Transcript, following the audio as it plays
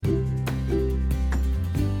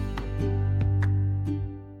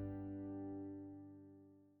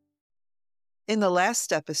In the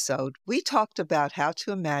last episode, we talked about how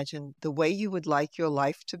to imagine the way you would like your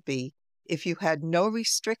life to be if you had no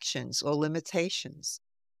restrictions or limitations.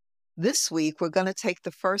 This week, we're going to take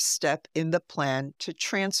the first step in the plan to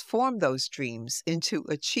transform those dreams into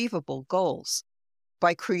achievable goals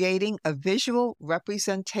by creating a visual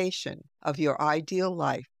representation of your ideal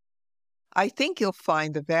life. I think you'll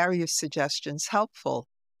find the various suggestions helpful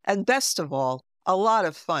and, best of all, a lot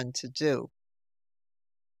of fun to do.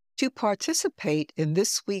 To participate in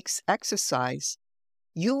this week's exercise,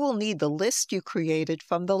 you will need the list you created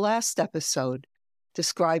from the last episode,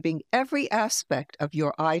 describing every aspect of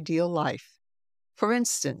your ideal life. For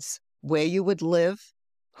instance, where you would live,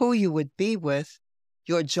 who you would be with,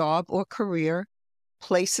 your job or career,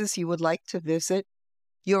 places you would like to visit,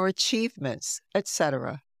 your achievements,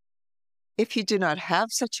 etc. If you do not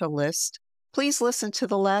have such a list, please listen to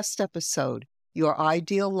the last episode, Your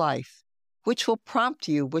Ideal Life, which will prompt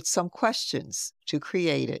you with some questions to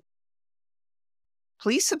create it.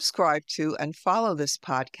 Please subscribe to and follow this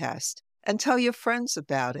podcast and tell your friends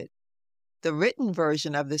about it. The written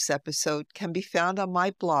version of this episode can be found on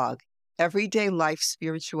my blog,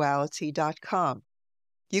 everydaylifespirituality.com.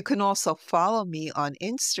 You can also follow me on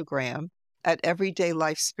Instagram at Everyday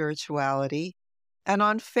Life Spirituality and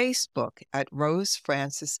on Facebook at Rose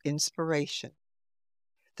Francis Inspiration.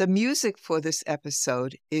 The music for this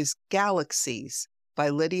episode is Galaxies by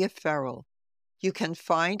Lydia Farrell. You can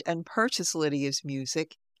find and purchase Lydia's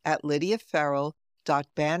music at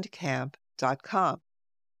lydiafarrell.bandcamp.com.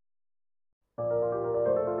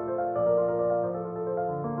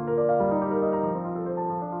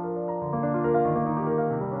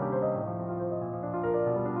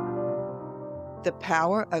 The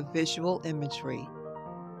power of visual imagery.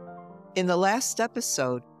 In the last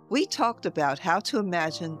episode, we talked about how to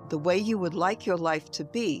imagine the way you would like your life to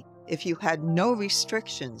be if you had no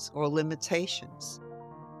restrictions or limitations.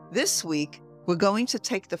 This week, we're going to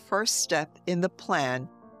take the first step in the plan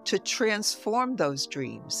to transform those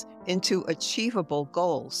dreams into achievable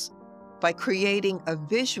goals by creating a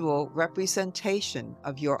visual representation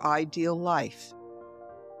of your ideal life.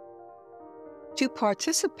 To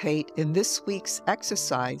participate in this week's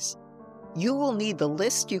exercise, you will need the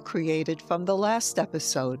list you created from the last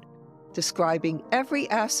episode, describing every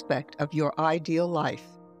aspect of your ideal life.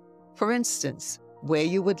 For instance, where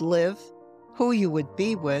you would live, who you would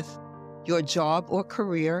be with, your job or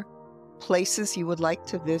career, places you would like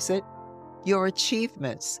to visit, your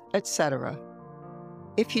achievements, etc.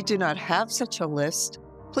 If you do not have such a list,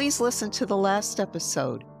 please listen to the last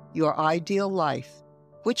episode, Your Ideal Life,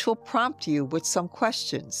 which will prompt you with some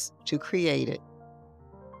questions to create it.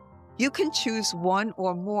 You can choose one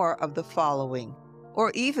or more of the following, or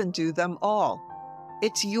even do them all.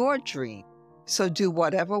 It's your dream, so do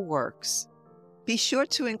whatever works. Be sure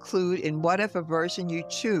to include in whatever version you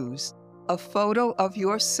choose a photo of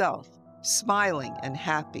yourself, smiling and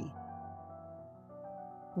happy.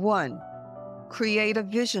 1. Create a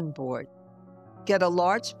vision board. Get a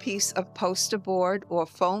large piece of poster board or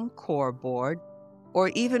foam core board, or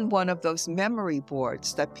even one of those memory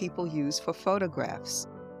boards that people use for photographs.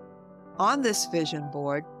 On this vision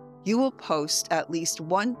board, you will post at least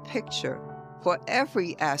one picture for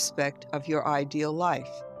every aspect of your ideal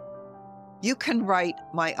life. You can write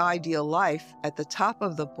 "My Ideal Life" at the top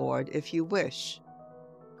of the board if you wish.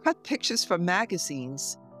 Cut pictures from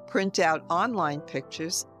magazines, print out online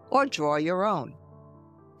pictures, or draw your own.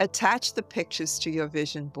 Attach the pictures to your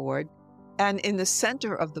vision board, and in the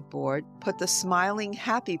center of the board, put the smiling,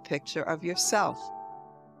 happy picture of yourself.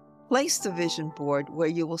 Place the vision board where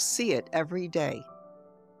you will see it every day.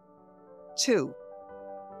 2.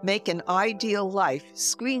 Make an ideal life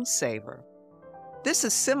screensaver. This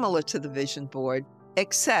is similar to the vision board,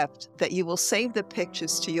 except that you will save the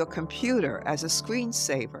pictures to your computer as a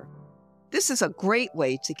screensaver. This is a great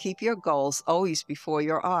way to keep your goals always before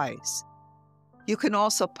your eyes. You can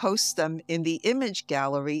also post them in the image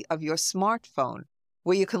gallery of your smartphone,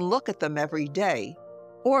 where you can look at them every day,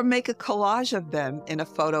 or make a collage of them in a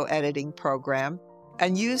photo editing program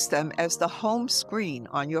and use them as the home screen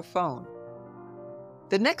on your phone.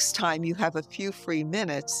 The next time you have a few free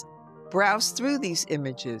minutes, browse through these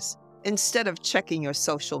images instead of checking your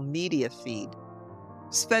social media feed.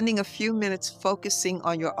 Spending a few minutes focusing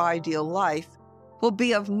on your ideal life will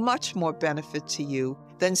be of much more benefit to you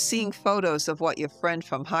than seeing photos of what your friend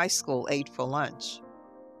from high school ate for lunch.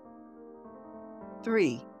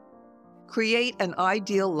 3. Create an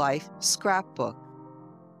ideal life scrapbook.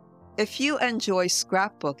 If you enjoy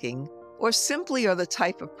scrapbooking, or simply are the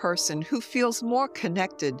type of person who feels more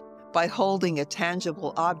connected by holding a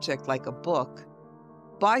tangible object like a book,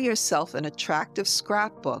 buy yourself an attractive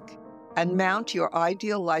scrapbook and mount your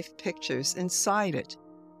ideal life pictures inside it.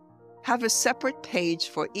 Have a separate page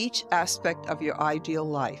for each aspect of your ideal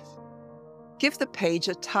life. Give the page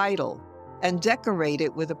a title and decorate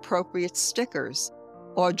it with appropriate stickers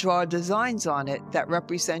or draw designs on it that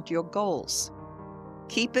represent your goals.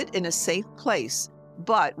 Keep it in a safe place,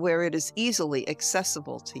 but where it is easily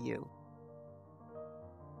accessible to you.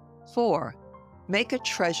 4. Make a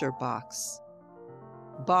treasure box.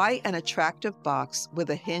 Buy an attractive box with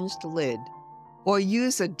a hinged lid, or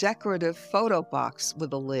use a decorative photo box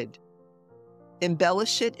with a lid.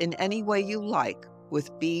 Embellish it in any way you like,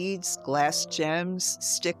 with beads, glass gems,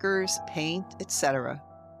 stickers, paint, etc.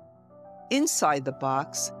 Inside the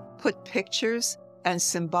box, put pictures and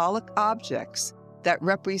symbolic objects that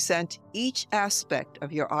represent each aspect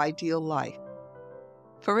of your ideal life.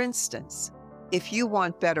 For instance, if you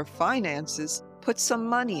want better finances, put some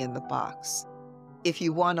money in the box. If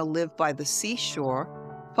you want to live by the seashore,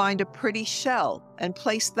 find a pretty shell and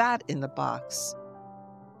place that in the box.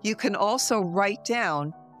 You can also write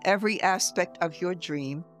down every aspect of your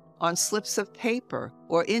dream on slips of paper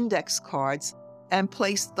or index cards and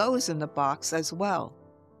place those in the box as well.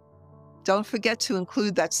 Don't forget to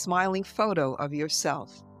include that smiling photo of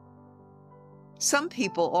yourself. Some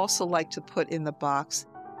people also like to put in the box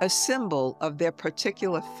a symbol of their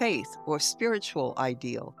particular faith or spiritual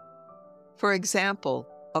ideal. For example,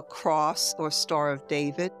 a cross or Star of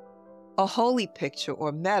David, a holy picture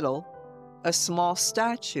or medal, a small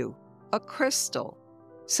statue, a crystal,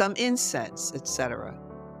 some incense, etc.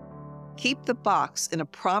 Keep the box in a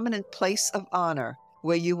prominent place of honor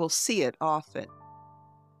where you will see it often.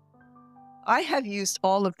 I have used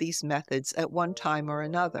all of these methods at one time or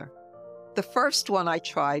another. The first one I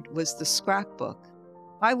tried was the scrapbook.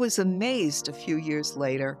 I was amazed a few years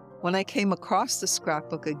later when I came across the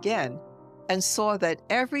scrapbook again and saw that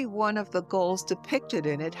every one of the goals depicted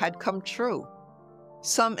in it had come true,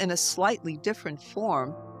 some in a slightly different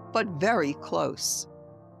form, but very close.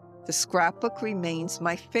 The scrapbook remains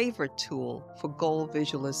my favorite tool for goal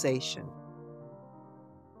visualization.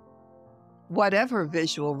 Whatever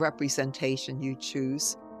visual representation you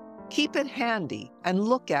choose, keep it handy and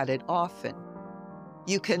look at it often.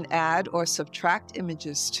 You can add or subtract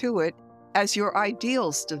images to it as your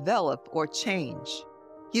ideals develop or change.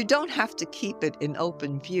 You don't have to keep it in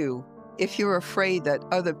open view if you're afraid that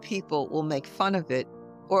other people will make fun of it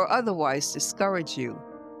or otherwise discourage you.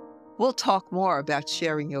 We'll talk more about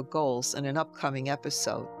sharing your goals in an upcoming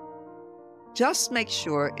episode. Just make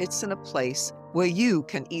sure it's in a place where you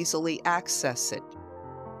can easily access it.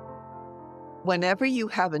 Whenever you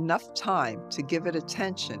have enough time to give it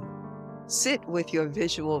attention, sit with your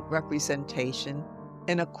visual representation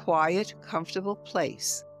in a quiet, comfortable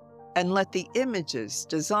place and let the images,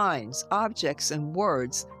 designs, objects, and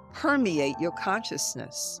words permeate your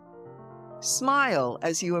consciousness. Smile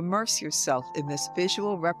as you immerse yourself in this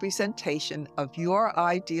visual representation of your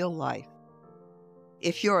ideal life.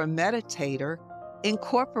 If you're a meditator,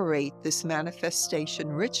 incorporate this manifestation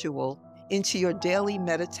ritual into your daily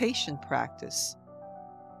meditation practice.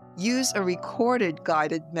 Use a recorded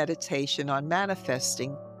guided meditation on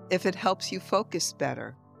manifesting if it helps you focus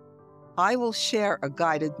better. I will share a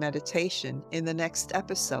guided meditation in the next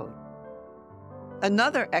episode.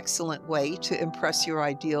 Another excellent way to impress your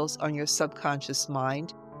ideals on your subconscious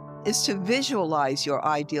mind is to visualize your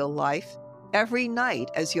ideal life every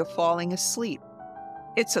night as you're falling asleep.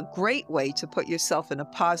 It's a great way to put yourself in a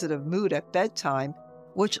positive mood at bedtime,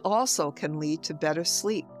 which also can lead to better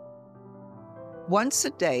sleep. Once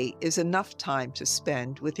a day is enough time to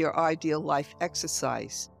spend with your ideal life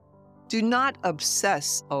exercise. Do not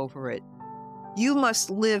obsess over it. You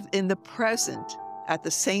must live in the present at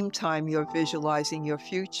the same time you're visualizing your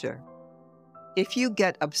future. If you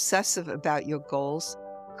get obsessive about your goals,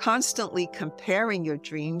 constantly comparing your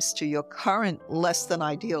dreams to your current less than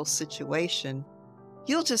ideal situation,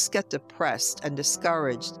 you'll just get depressed and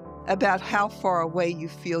discouraged about how far away you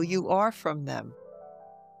feel you are from them.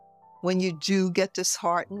 When you do get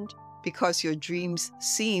disheartened because your dreams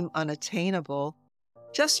seem unattainable,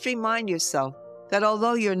 just remind yourself that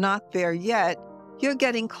although you're not there yet, you're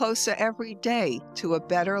getting closer every day to a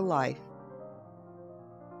better life.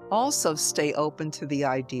 Also, stay open to the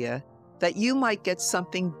idea that you might get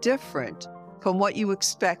something different from what you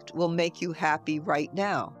expect will make you happy right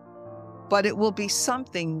now, but it will be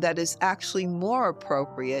something that is actually more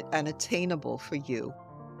appropriate and attainable for you.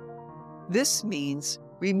 This means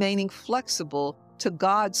remaining flexible to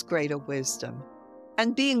God's greater wisdom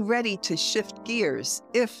and being ready to shift gears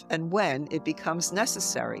if and when it becomes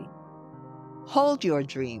necessary. Hold your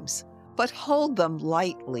dreams, but hold them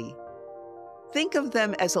lightly. Think of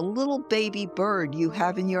them as a little baby bird you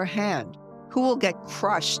have in your hand who will get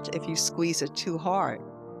crushed if you squeeze it too hard.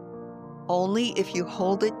 Only if you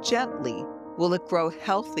hold it gently will it grow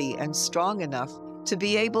healthy and strong enough to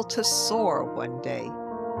be able to soar one day.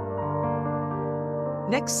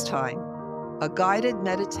 Next time, a guided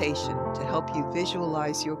meditation to help you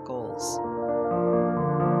visualize your goals.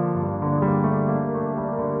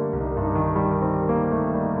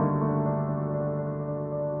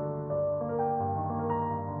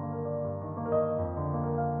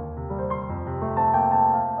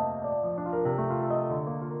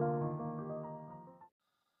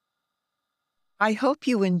 I hope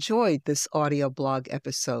you enjoyed this audio blog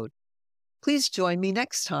episode. Please join me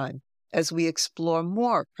next time as we explore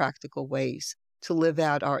more practical ways to live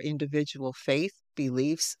out our individual faith,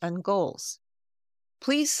 beliefs, and goals.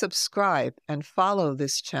 Please subscribe and follow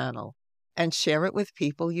this channel and share it with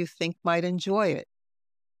people you think might enjoy it.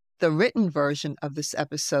 The written version of this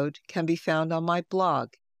episode can be found on my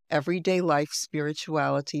blog,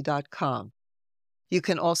 everydaylifespirituality.com. You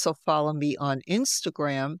can also follow me on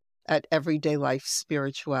Instagram at Everyday Life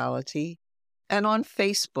Spirituality and on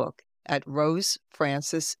Facebook at Rose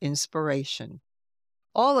Francis Inspiration.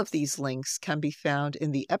 All of these links can be found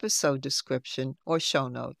in the episode description or show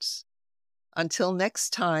notes. Until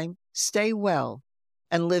next time, stay well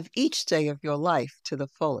and live each day of your life to the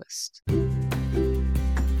fullest.